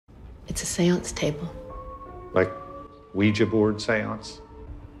It's a seance table. Like Ouija board seance?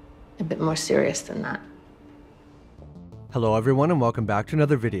 A bit more serious than that. Hello everyone and welcome back to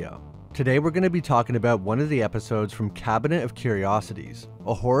another video. Today we're going to be talking about one of the episodes from Cabinet of Curiosities,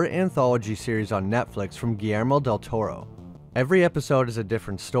 a horror anthology series on Netflix from Guillermo del Toro. Every episode is a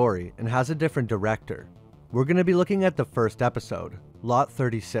different story and has a different director. We're going to be looking at the first episode, Lot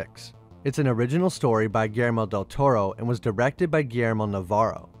 36. It's an original story by Guillermo del Toro and was directed by Guillermo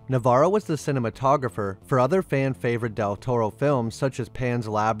Navarro. Navarro was the cinematographer for other fan-favorite del Toro films such as Pan's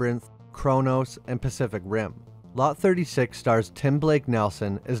Labyrinth, Kronos, and Pacific Rim. Lot 36 stars Tim Blake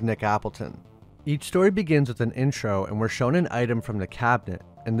Nelson as Nick Appleton. Each story begins with an intro and we're shown an item from the cabinet,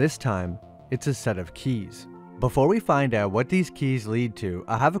 and this time, it's a set of keys. Before we find out what these keys lead to,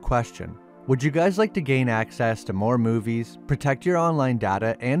 I have a question. Would you guys like to gain access to more movies, protect your online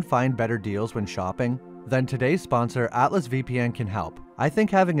data, and find better deals when shopping? Then today's sponsor, Atlas VPN, can help. I think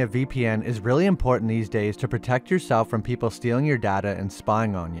having a VPN is really important these days to protect yourself from people stealing your data and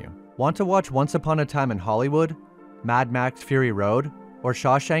spying on you. Want to watch Once Upon a Time in Hollywood, Mad Max Fury Road, or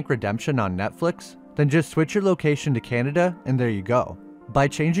Shawshank Redemption on Netflix? Then just switch your location to Canada and there you go. By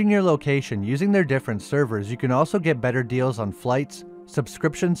changing your location using their different servers, you can also get better deals on flights,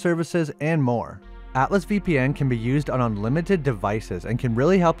 subscription services, and more. Atlas VPN can be used on unlimited devices and can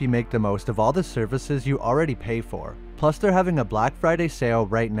really help you make the most of all the services you already pay for. Plus they're having a Black Friday sale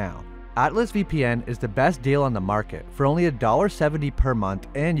right now. Atlas VPN is the best deal on the market for only $1.70 per month,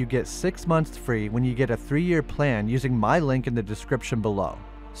 and you get 6 months free when you get a 3-year plan using my link in the description below.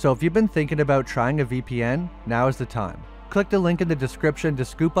 So if you've been thinking about trying a VPN, now is the time. Click the link in the description to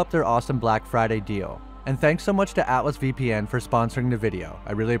scoop up their awesome Black Friday deal. And thanks so much to Atlas VPN for sponsoring the video.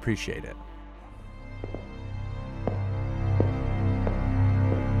 I really appreciate it.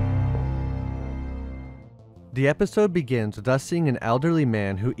 The episode begins with us seeing an elderly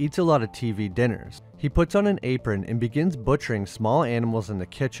man who eats a lot of TV dinners. He puts on an apron and begins butchering small animals in the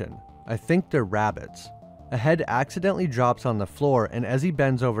kitchen. I think they're rabbits. A head accidentally drops on the floor, and as he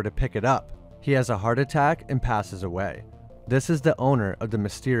bends over to pick it up, he has a heart attack and passes away. This is the owner of the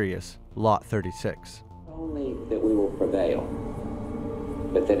mysterious Lot 36. Only that we will prevail,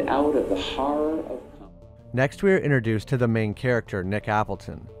 but that out of the horror of... Next we are introduced to the main character, Nick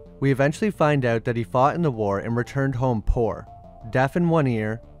Appleton. We eventually find out that he fought in the war and returned home poor, deaf in one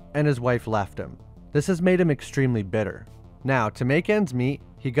ear, and his wife left him. This has made him extremely bitter. Now, to make ends meet,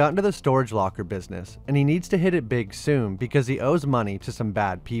 he got into the storage locker business, and he needs to hit it big soon because he owes money to some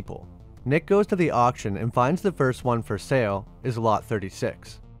bad people. Nick goes to the auction and finds the first one for sale is Lot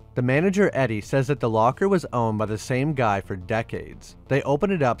 36. The manager, Eddie, says that the locker was owned by the same guy for decades. They open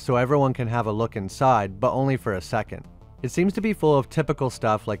it up so everyone can have a look inside, but only for a second. It seems to be full of typical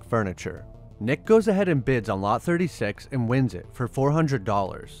stuff like furniture. Nick goes ahead and bids on Lot 36 and wins it for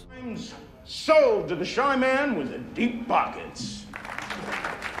 $400. Sold to the shy man with the deep pockets.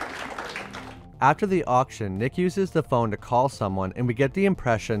 After the auction, Nick uses the phone to call someone, and we get the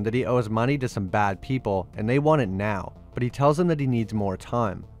impression that he owes money to some bad people and they want it now, but he tells them that he needs more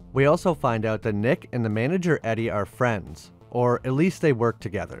time. We also find out that Nick and the manager Eddie are friends, or at least they work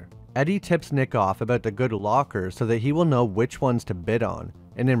together. Eddie tips Nick off about the good lockers so that he will know which ones to bid on,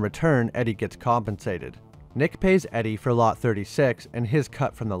 and in return, Eddie gets compensated. Nick pays Eddie for Lot 36 and his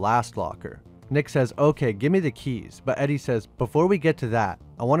cut from the last locker. Nick says, okay, give me the keys, but Eddie says, before we get to that,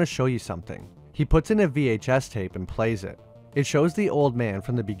 I want to show you something. He puts in a VHS tape and plays it. It shows the old man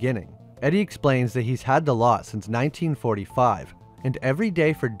from the beginning. Eddie explains that he's had the lot since 1945, and every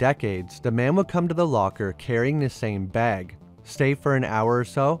day for decades, the man would come to the locker carrying the same bag, stay for an hour or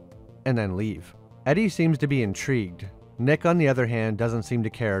so, and then leave. Eddie seems to be intrigued. Nick, on the other hand, doesn't seem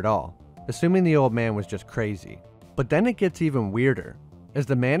to care at all, assuming the old man was just crazy. But then it gets even weirder. As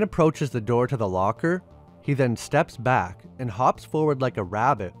the man approaches the door to the locker, he then steps back and hops forward like a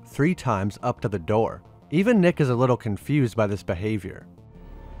rabbit 3 times up to the door. Even Nick is a little confused by this behavior.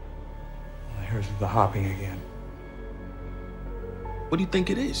 Here's the hopping again. What do you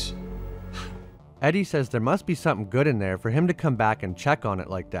think it is? Eddie says there must be something good in there for him to come back and check on it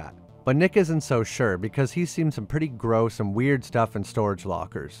like that. But Nick isn't so sure because he's seen some pretty gross and weird stuff in storage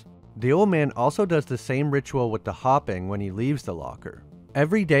lockers. The old man also does the same ritual with the hopping when he leaves the locker.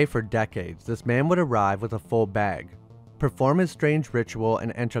 Every day for decades, this man would arrive with a full bag, perform his strange ritual,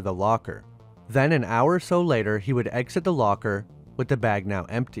 and enter the locker. Then an hour or so later, he would exit the locker with the bag now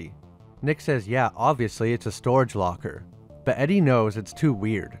empty. Nick says, yeah, obviously it's a storage locker. But Eddie knows it's too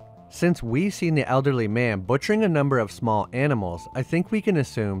weird. Since we've seen the elderly man butchering a number of small animals, I think we can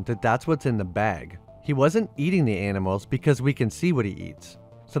assume that that's what's in the bag. He wasn't eating the animals because we can see what he eats.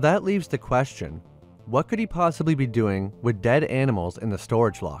 So that leaves the question, what could he possibly be doing with dead animals in the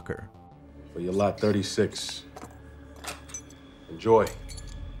storage locker? for your lot 36. Enjoy.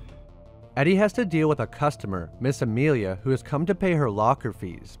 Eddie has to deal with a customer, Miss Amelia, who has come to pay her locker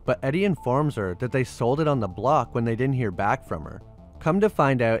fees, but Eddie informs her that they sold it on the block when they didn't hear back from her. Come to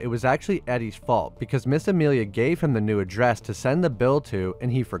find out, it was actually Eddie's fault because Miss Amelia gave him the new address to send the bill to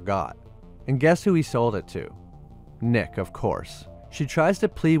and he forgot. And guess who he sold it to? Nick, of course. She tries to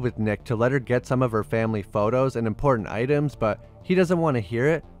plead with Nick to let her get some of her family photos and important items, but he doesn't want to hear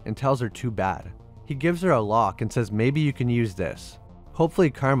it and tells her too bad. He gives her a lock and says maybe you can use this. Hopefully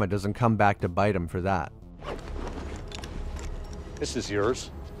karma doesn't come back to bite him for that. This is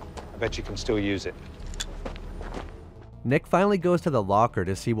yours. I bet you can still use it. Nick finally goes to the locker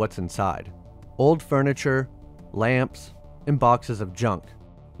to see what's inside. Old furniture, lamps, and boxes of junk.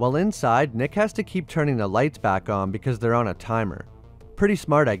 While inside, Nick has to keep turning the lights back on because they're on a timer. Pretty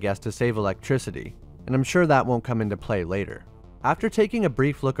smart, I guess, to save electricity, and I'm sure that won't come into play later. After taking a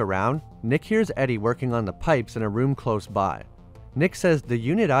brief look around, Nick hears Eddie working on the pipes in a room close by. Nick says the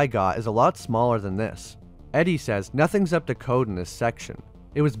unit I got is a lot smaller than this. Eddie says nothing's up to code in this section.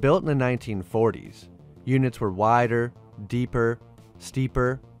 It was built in the 1940s. Units were wider, deeper,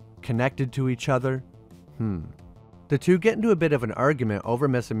 steeper, connected to each other. The two get into a bit of an argument over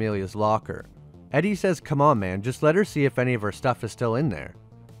Miss Amelia's locker. Eddie says, come on man, just let her see if any of her stuff is still in there.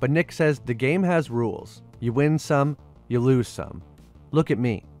 But Nick says the game has rules. You win some, you lose some. Look at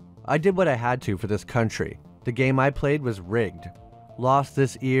me. I did what I had to for this country. The game I played was rigged. Lost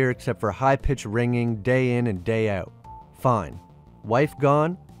this ear except for high-pitched ringing day in and day out. Fine. Wife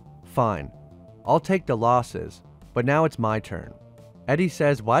gone? Fine. I'll take the losses, but now it's my turn. Eddie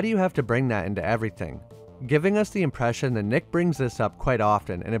says, why do you have to bring that into everything? Giving us the impression that Nick brings this up quite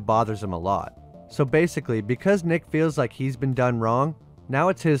often and it bothers him a lot. So basically, because Nick feels like he's been done wrong, now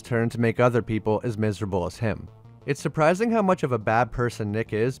it's his turn to make other people as miserable as him. It's surprising how much of a bad person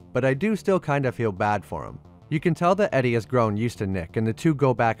Nick is, but I do still kind of feel bad for him. You can tell that Eddie has grown used to Nick, and the two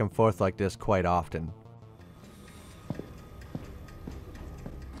go back and forth like this quite often.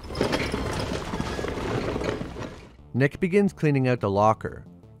 Nick begins cleaning out the locker,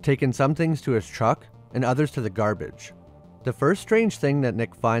 taking some things to his truck and others to the garbage. The first strange thing that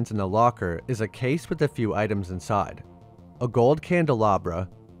Nick finds in the locker is a case with a few items inside. A gold candelabra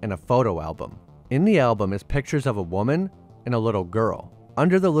and a photo album. In the album is pictures of a woman and a little girl.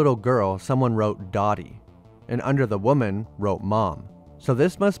 Under the little girl, someone wrote Dottie, and under the woman wrote Mom. So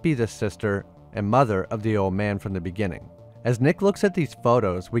this must be the sister and mother of the old man from the beginning. As Nick looks at these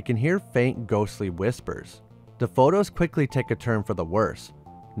photos, we can hear faint ghostly whispers. The photos quickly take a turn for the worse.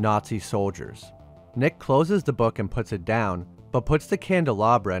 Nazi soldiers. Nick closes the book and puts it down, but puts the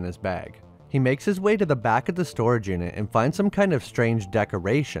candelabra in his bag. He makes his way to the back of the storage unit and finds some kind of strange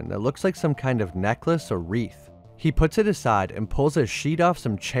decoration that looks like some kind of necklace or wreath. He puts it aside and pulls a sheet off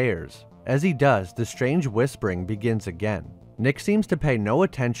some chairs. As he does, the strange whispering begins again. Nick seems to pay no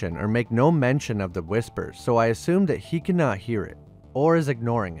attention or make no mention of the whispers, so I assume that he cannot hear it, or is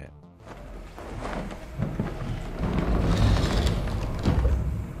ignoring it.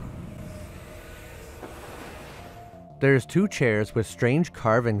 There's two chairs with strange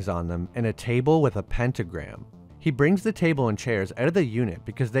carvings on them and a table with a pentagram. He brings the table and chairs out of the unit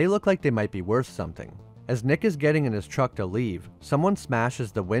because they look like they might be worth something. As Nick is getting in his truck to leave, someone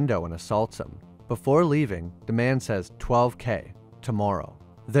smashes the window and assaults him. Before leaving, the man says $12K, tomorrow.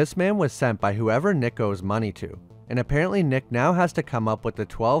 This man was sent by whoever Nick owes money to, and apparently Nick now has to come up with the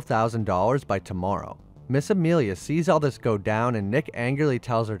 $12,000 by tomorrow. Miss Amelia sees all this go down and Nick angrily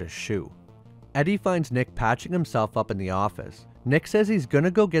tells her to shoo. Eddie finds Nick patching himself up in the office. Nick says he's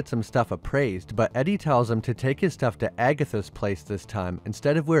gonna go get some stuff appraised, but Eddie tells him to take his stuff to Agatha's place this time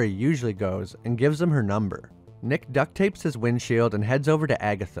instead of where he usually goes and gives him her number. Nick duct tapes his windshield and heads over to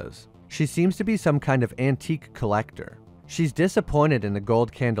Agatha's. She seems to be some kind of antique collector. She's disappointed in the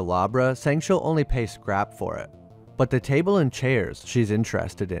gold candelabra, saying she'll only pay scrap for it. But the table and chairs she's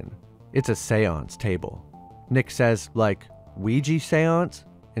interested in. It's a seance table. Nick says, like, Ouija seance?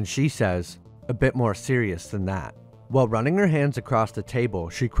 And she says, a bit more serious than that. While running her hands across the table,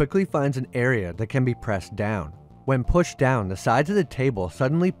 she quickly finds an area that can be pressed down. When pushed down, the sides of the table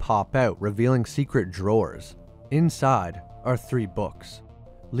suddenly pop out, revealing secret drawers. Inside are 3 books.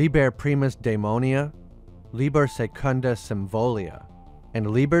 Liber Primus Daemonia, Liber Secunda Symvolia,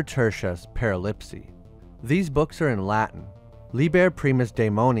 and Liber Tertius Paralipsi. These books are in Latin. Liber Primus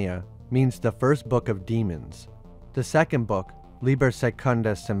Daemonia means the first book of demons. The second book, Liber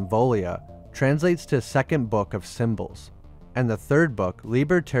Secunda Symvolia, translates to second book of symbols. And the third book,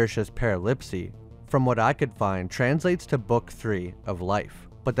 Liber Tertius Paralipsi, from what I could find, translates to book 3 of life.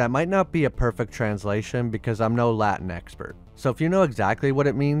 But that might not be a perfect translation because I'm no Latin expert. So if you know exactly what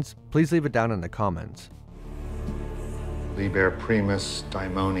it means, please leave it down in the comments. Liber primus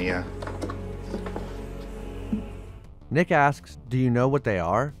daimonia. Nick asks, do you know what they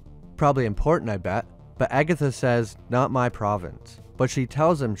are? Probably important, I bet. But Agatha says, not my province. But she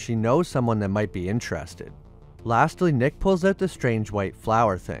tells him she knows someone that might be interested. Lastly, Nick pulls out the strange white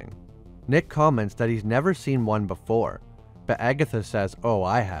flower thing. Nick comments that he's never seen one before, but Agatha says, oh,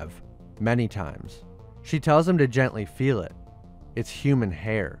 I have. Many times. She tells him to gently feel it. It's human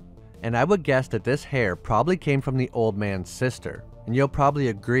hair. And I would guess that this hair probably came from the old man's sister, and you'll probably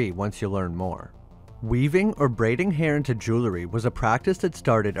agree once you learn more. Weaving or braiding hair into jewelry was a practice that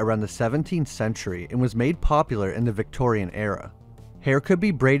started around the 17th century and was made popular in the Victorian era. Hair could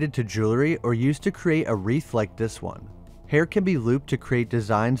be braided to jewelry or used to create a wreath like this one. Hair can be looped to create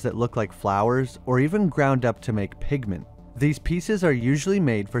designs that look like flowers or even ground up to make pigment. These pieces are usually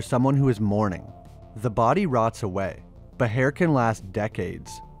made for someone who is mourning. The body rots away, but hair can last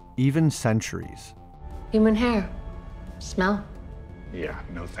decades, even centuries. Human hair. Smell? Yeah,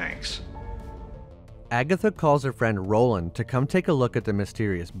 no thanks. Agatha calls her friend Roland to come take a look at the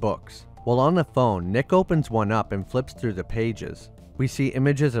mysterious books. While on the phone, Nick opens one up and flips through the pages. We see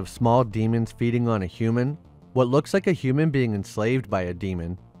images of small demons feeding on a human, what looks like a human being enslaved by a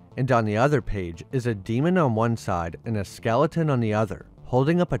demon, and on the other page is a demon on one side and a skeleton on the other,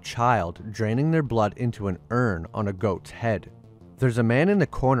 holding up a child draining their blood into an urn on a goat's head. There's a man in the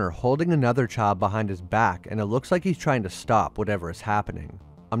corner holding another child behind his back, and it looks like he's trying to stop whatever is happening.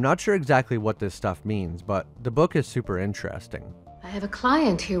 I'm not sure exactly what this stuff means, but the book is super interesting. I have a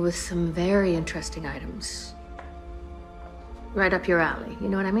client here with some very interesting items. Right up your alley, you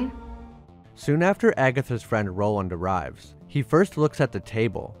know what I mean? Soon after Agatha's friend Roland arrives, he first looks at the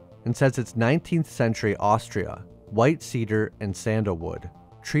table and says it's 19th century Austria, white cedar and sandalwood,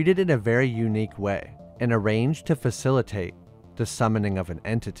 treated in a very unique way and arranged to facilitate the summoning of an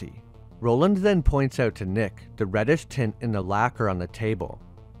entity. Roland then points out to Nick the reddish tint in the lacquer on the table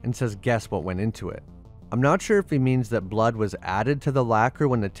and says guess what went into it. I'm not sure if he means that blood was added to the lacquer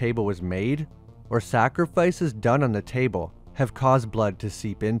when the table was made, or sacrifices done on the table have caused blood to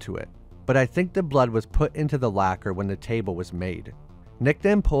seep into it, but I think the blood was put into the lacquer when the table was made. Nick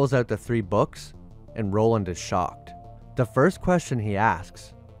then pulls out the 3 books, and Roland is shocked. The first question he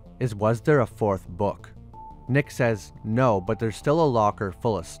asks is, was there a 4th book? Nick says no, but there's still a locker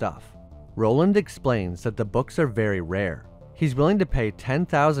full of stuff. Roland explains that the books are very rare. He's willing to pay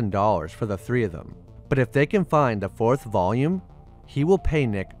 $10,000 for the 3 of them, but if they can find the 4th volume, he will pay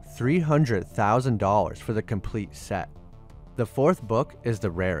Nick $300,000 for the complete set. The 4th book is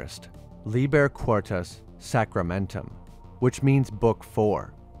the rarest, Liber Quartus Sacramentum, which means book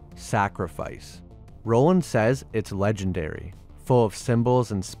 4, sacrifice. Roland says it's legendary, full of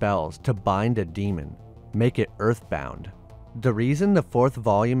symbols and spells to bind a demon, make it earthbound. The reason the 4th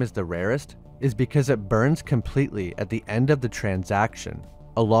volume is the rarest is because it burns completely at the end of the transaction,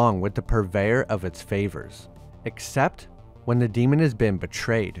 along with the purveyor of its favors, except when the demon has been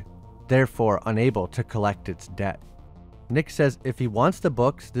betrayed, therefore unable to collect its debt. Nick says if he wants the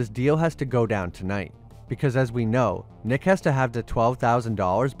books, this deal has to go down tonight, because as we know, Nick has to have the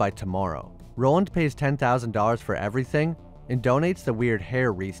 $12,000 by tomorrow. Roland pays $10,000 for everything and donates the weird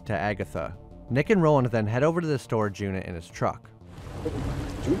hair wreath to Agatha. Nick and Roland then head over to the storage unit in his truck.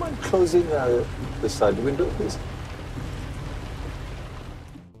 Do you mind closing the side window, please?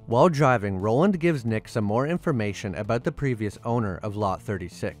 While driving, Roland gives Nick some more information about the previous owner of Lot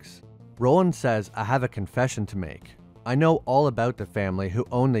 36. Roland says, I have a confession to make. I know all about the family who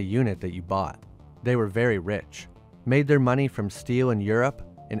owned the unit that you bought. They were very rich, made their money from steel in Europe,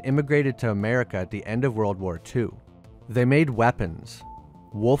 and immigrated to America at the end of World War II. They made weapons,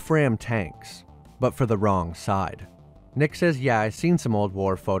 Wolfram tanks, but for the wrong side. Nick says, yeah, I've seen some old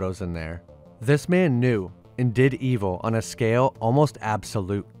war photos in there. This man knew and did evil on a scale almost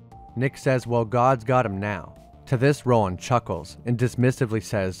absolute. Nick says, well, God's got him now. To this, Roland chuckles and dismissively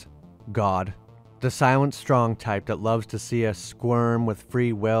says, God, the silent, strong type that loves to see us squirm with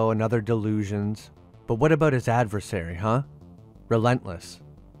free will and other delusions. But what about his adversary, huh? Relentless,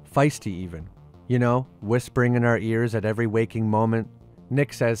 feisty even. You know, whispering in our ears at every waking moment.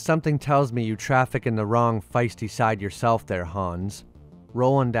 Nick says, something tells me you traffic in the wrong feisty side yourself there, Hans.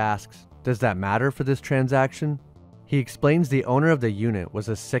 Roland asks, does that matter for this transaction? He explains the owner of the unit was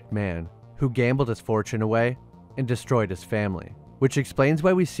a sick man who gambled his fortune away and destroyed his family, which explains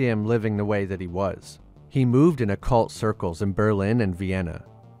why we see him living the way that he was. He moved in occult circles in Berlin and Vienna,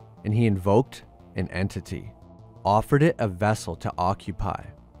 and he invoked an entity, offered it a vessel to occupy,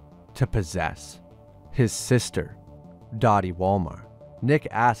 to possess. His sister, Dottie Walmar. Nick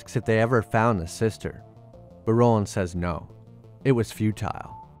asks if they ever found the sister, but Roland says no. it was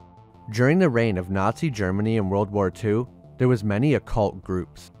futile. During the reign of Nazi Germany in World War II, there was many occult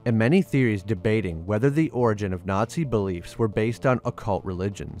groups, and many theories debating whether the origin of Nazi beliefs were based on occult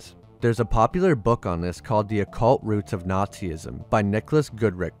religions. There's a popular book on this called The Occult Roots of Nazism by Nicholas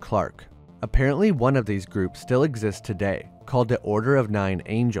Goodrick Clark. Apparently one of these groups still exists today, called the Order of Nine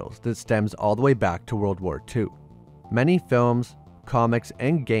Angels, that stems all the way back to World War II. Many films, comics,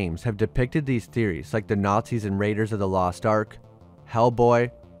 and games have depicted these theories, like the Nazis in Raiders of the Lost Ark,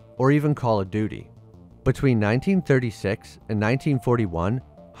 Hellboy, or even Call of Duty. Between 1936 and 1941,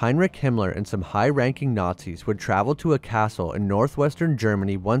 Heinrich Himmler and some high-ranking Nazis would travel to a castle in northwestern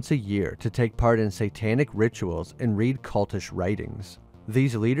Germany once a year to take part in satanic rituals and read cultish writings.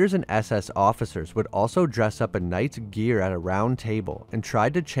 These leaders and SS officers would also dress up in knight's gear at a round table and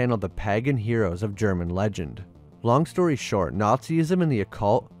tried to channel the pagan heroes of German legend. Long story short, Nazism and the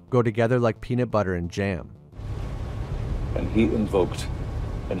occult go together like peanut butter and jam. And he invoked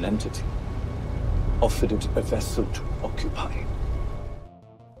an entity, offered it a vessel to occupy.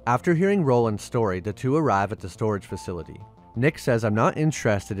 After hearing Roland's story, the two arrive at the storage facility. Nick says, "I'm not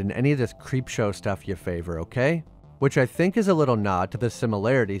interested in any of this creepshow stuff you favor, okay?" Which I think is a little nod to the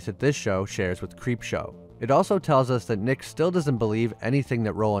similarities that this show shares with Creepshow. It also tells us that Nick still doesn't believe anything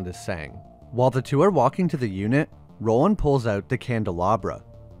that Roland is saying. While the two are walking to the unit, Roland pulls out the candelabra.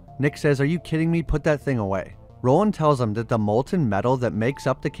 Nick says, "Are you kidding me? Put that thing away." Roland tells him that the molten metal that makes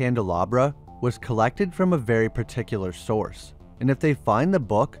up the candelabra was collected from a very particular source, and if they find the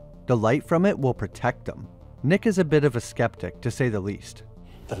book, the light from it will protect them. Nick is a bit of a skeptic, to say the least.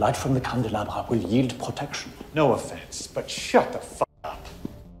 The light from the candelabra will yield protection. No offense, but shut the fuck up.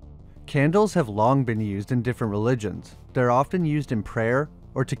 Candles have long been used in different religions. They're often used in prayer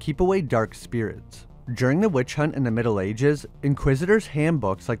or to keep away dark spirits. During the witch hunt in the Middle Ages, inquisitors'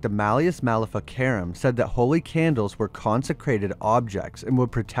 handbooks like the Malleus Maleficarum said that holy candles were consecrated objects and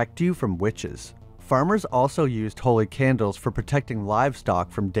would protect you from witches. Farmers also used holy candles for protecting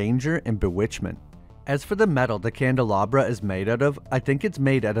livestock from danger and bewitchment. As for the metal the candelabra is made out of, I think it's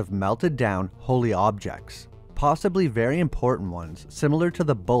made out of melted down holy objects. Possibly very important ones, similar to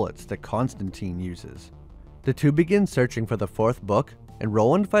the bullets that Constantine uses. The two begin searching for the fourth book, and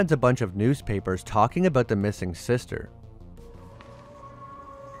Roland finds a bunch of newspapers talking about the missing sister.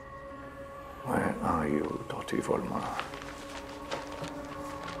 Where are you, Dottie Volmar?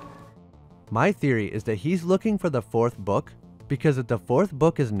 My theory is that he's looking for the fourth book because if the fourth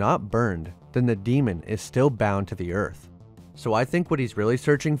book is not burned, then the demon is still bound to the earth. So I think what he's really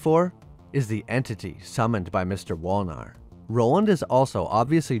searching for is the entity summoned by Mr. Walnar. Roland is also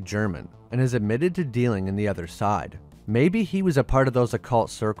obviously German and has admitted to dealing in the other side. Maybe he was a part of those occult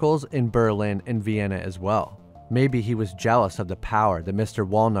circles in Berlin and Vienna as well. Maybe he was jealous of the power that Mr.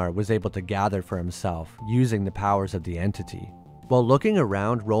 Walnar was able to gather for himself using the powers of the entity. While looking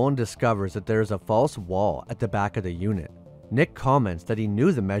around, Roland discovers that there is a false wall at the back of the unit. Nick comments that he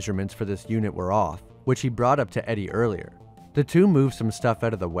knew the measurements for this unit were off, which he brought up to Eddie earlier. The two move some stuff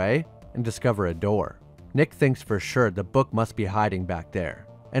out of the way and discover a door. Nick thinks for sure the book must be hiding back there,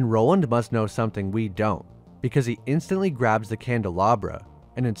 and Roland must know something we don't, because he instantly grabs the candelabra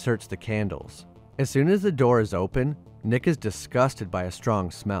and inserts the candles. As soon as the door is open, Nick is disgusted by a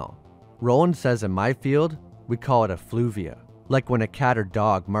strong smell. Roland says in my field, we call it effluvia, like when a cat or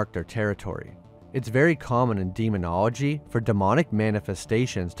dog mark their territory. It's very common in demonology for demonic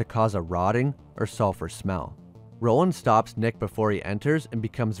manifestations to cause a rotting or sulfur smell. Roland stops Nick before he enters and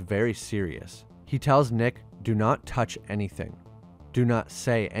becomes very serious. He tells Nick, do not touch anything. Do not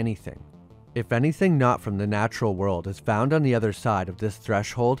say anything. If anything not from the natural world is found on the other side of this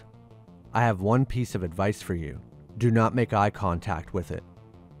threshold, I have one piece of advice for you. Do not make eye contact with it.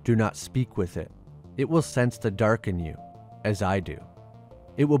 Do not speak with it. It will sense the dark in you, as I do.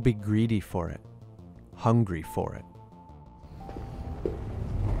 It will be greedy for it, hungry for it.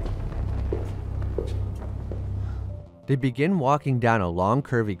 They begin walking down a long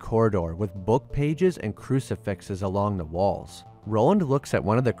curvy corridor with book pages and crucifixes along the walls. Roland looks at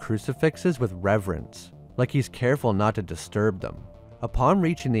one of the crucifixes with reverence, like he's careful not to disturb them. Upon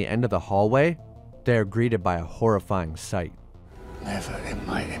reaching the end of the hallway, they are greeted by a horrifying sight. Never in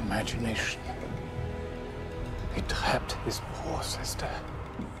my imagination. He trapped his poor sister.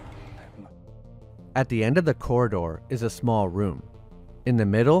 At the end of the corridor is a small room. In the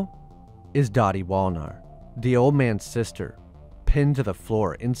middle is Dottie Walnar, the old man's sister, pinned to the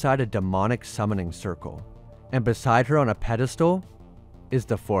floor inside a demonic summoning circle. And beside her on a pedestal is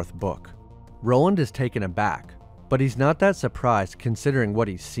the fourth book. Roland is taken aback, but he's not that surprised considering what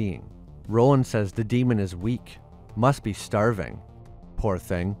he's seeing. Roland says the demon is weak, must be starving. Poor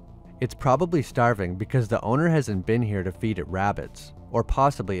thing. It's probably starving because the owner hasn't been here to feed it rabbits, or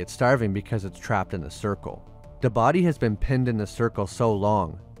possibly it's starving because it's trapped in the circle. The body has been pinned in the circle so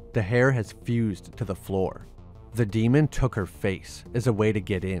long, the hair has fused to the floor. The demon took her face as a way to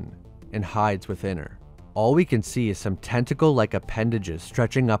get in, and hides within her. All we can see is some tentacle-like appendages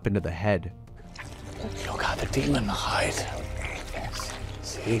stretching up into the head. Look how the demon hide. Yes.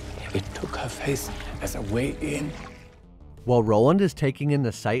 See, it took her face as a way in. While Roland is taking in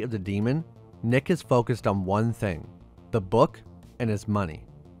the sight of the demon, Nick is focused on one thing, the book and his money.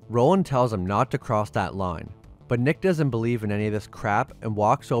 Roland tells him not to cross that line, but Nick doesn't believe in any of this crap and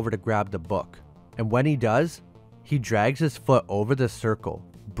walks over to grab the book. And when he does, he drags his foot over the circle,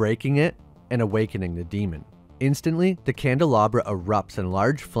 breaking it and awakening the demon. Instantly, the candelabra erupts in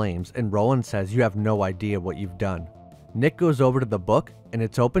large flames and Roland says, "You have no idea what you've done." Nick goes over to the book and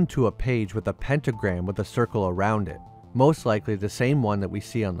it's open to a page with a pentagram with a circle around it, most likely the same one that we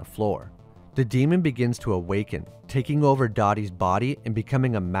see on the floor. The demon begins to awaken, taking over Dottie's body and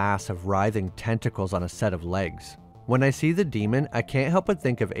becoming a mass of writhing tentacles on a set of legs. When I see the demon, I can't help but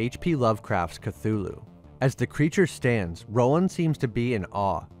think of H.P. Lovecraft's Cthulhu. As the creature stands, Roland seems to be in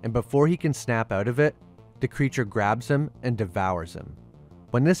awe, and before he can snap out of it, the creature grabs him and devours him.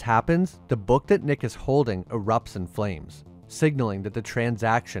 When this happens, the book that Nick is holding erupts in flames, signaling that the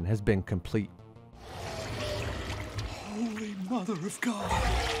transaction has been complete. Holy Mother of God.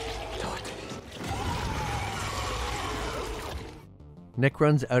 Nick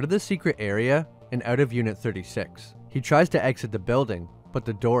runs out of the secret area and out of Unit 36. He tries to exit the building, but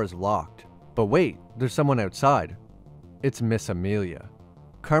the door is locked. But wait, there's someone outside. It's Miss Amelia.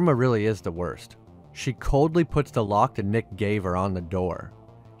 Karma really is the worst. She coldly puts the lock that Nick gave her on the door.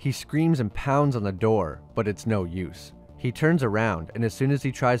 He screams and pounds on the door, but it's no use. He turns around, and as soon as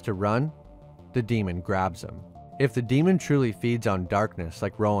he tries to run, the demon grabs him. If the demon truly feeds on darkness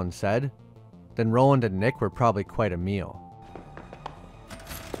like Roland said, then Roland and Nick were probably quite a meal.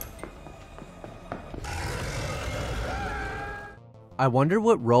 I wonder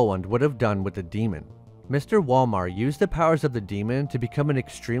what Roland would have done with the demon. Mr. Walmar used the powers of the demon to become an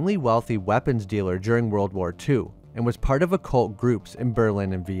extremely wealthy weapons dealer during World War II, and was part of occult groups in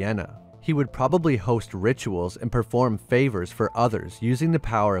Berlin and Vienna. He would probably host rituals and perform favors for others using the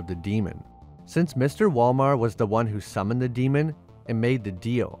power of the demon. Since Mr. Walmar was the one who summoned the demon and made the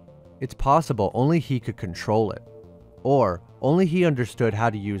deal, it's possible only he could control it. Or only he understood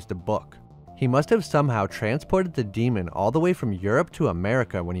how to use the book. He must have somehow transported the demon all the way from Europe to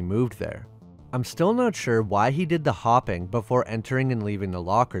America when he moved there. I'm still not sure why he did the hopping before entering and leaving the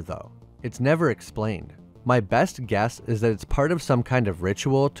locker though. It's never explained. My best guess is that it's part of some kind of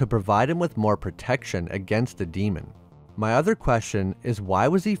ritual to provide him with more protection against the demon. My other question is, why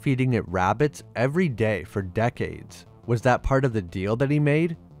was he feeding it rabbits every day for decades? Was that part of the deal that he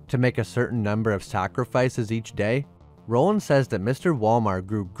made? To make a certain number of sacrifices each day? Roland says that Mr. Walmar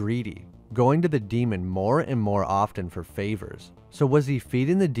grew greedy, going to the demon more and more often for favors. So was he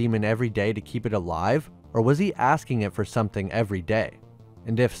feeding the demon every day to keep it alive, or was he asking it for something every day?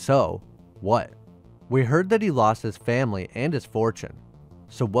 And if so, what? We heard that he lost his family and his fortune.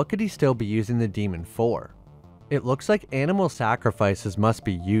 So what could he still be using the demon for? It looks like animal sacrifices must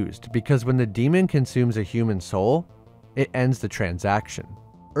be used because when the demon consumes a human soul, it ends the transaction.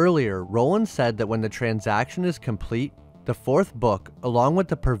 Earlier, Roland said that when the transaction is complete, the fourth book, along with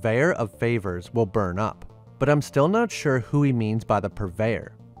the purveyor of favors, will burn up. But I'm still not sure who he means by the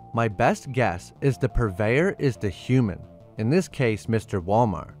purveyor. My best guess is the purveyor is the human, in this case Mr.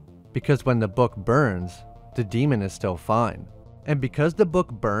 Walmar, because when the book burns, the demon is still fine. And because the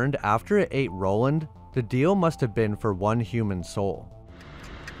book burned after it ate Roland, the deal must have been for one human soul.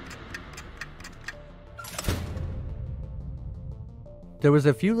 There was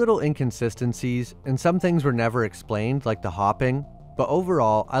a few little inconsistencies, and some things were never explained, like the hopping, but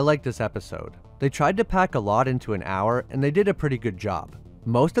overall, I liked this episode. They tried to pack a lot into an hour, and they did a pretty good job.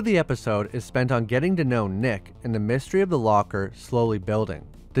 Most of the episode is spent on getting to know Nick and the mystery of the locker slowly building.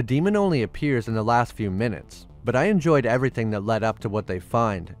 The demon only appears in the last few minutes, but I enjoyed everything that led up to what they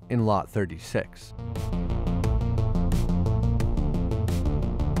find in Lot 36.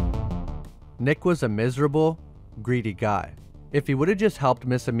 Nick was a miserable, greedy guy. If he would have just helped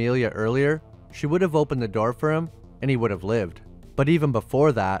Miss Amelia earlier, she would have opened the door for him, and he would have lived. But even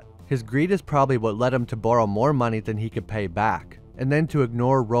before that, his greed is probably what led him to borrow more money than he could pay back, and then to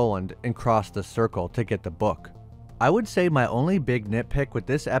ignore Roland and cross the circle to get the book. I would say my only big nitpick with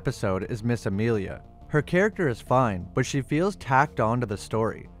this episode is Miss Amelia. Her character is fine, but she feels tacked on to the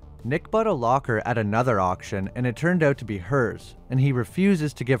story. Nick bought a locker at another auction and it turned out to be hers, and he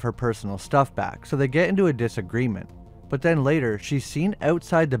refuses to give her personal stuff back, so they get into a disagreement. but then later she's seen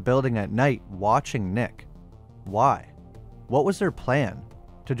outside the building at night watching Nick. Why? What was their plan?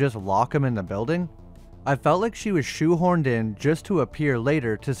 To just lock him in the building? I felt like she was shoehorned in just to appear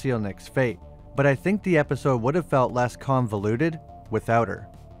later to seal Nick's fate, but I think the episode would have felt less convoluted without her.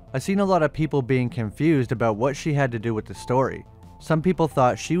 I've seen a lot of people being confused about what she had to do with the story. Some people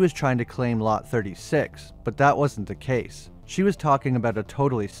thought she was trying to claim Lot 36, but that wasn't the case. She was talking about a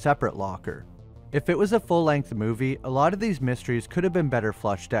totally separate locker. If it was a full-length movie, a lot of these mysteries could have been better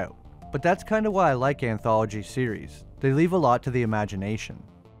fleshed out. But that's kind of why I like anthology series. They leave a lot to the imagination.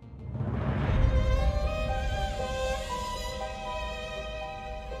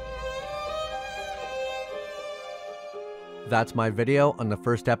 That's my video on the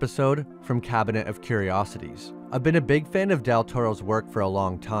first episode from Cabinet of Curiosities. I've been a big fan of Del Toro's work for a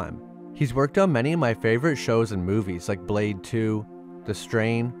long time. He's worked on many of my favorite shows and movies like Blade 2, The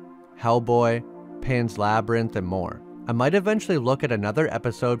Strain, Hellboy, Pan's Labyrinth, and more. I might eventually look at another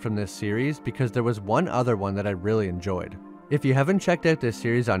episode from this series because there was one other one that I really enjoyed. If you haven't checked out this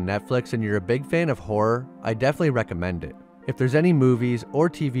series on Netflix and you're a big fan of horror, I definitely recommend it. If there's any movies or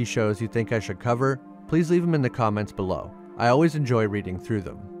TV shows you think I should cover, please leave them in the comments below. I always enjoy reading through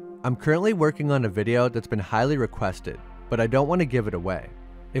them. I'm currently working on a video that's been highly requested, but I don't want to give it away.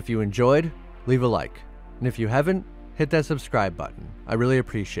 If you enjoyed, leave a like, and if you haven't, hit that subscribe button. I really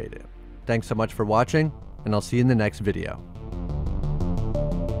appreciate it. Thanks so much for watching, and I'll see you in the next video.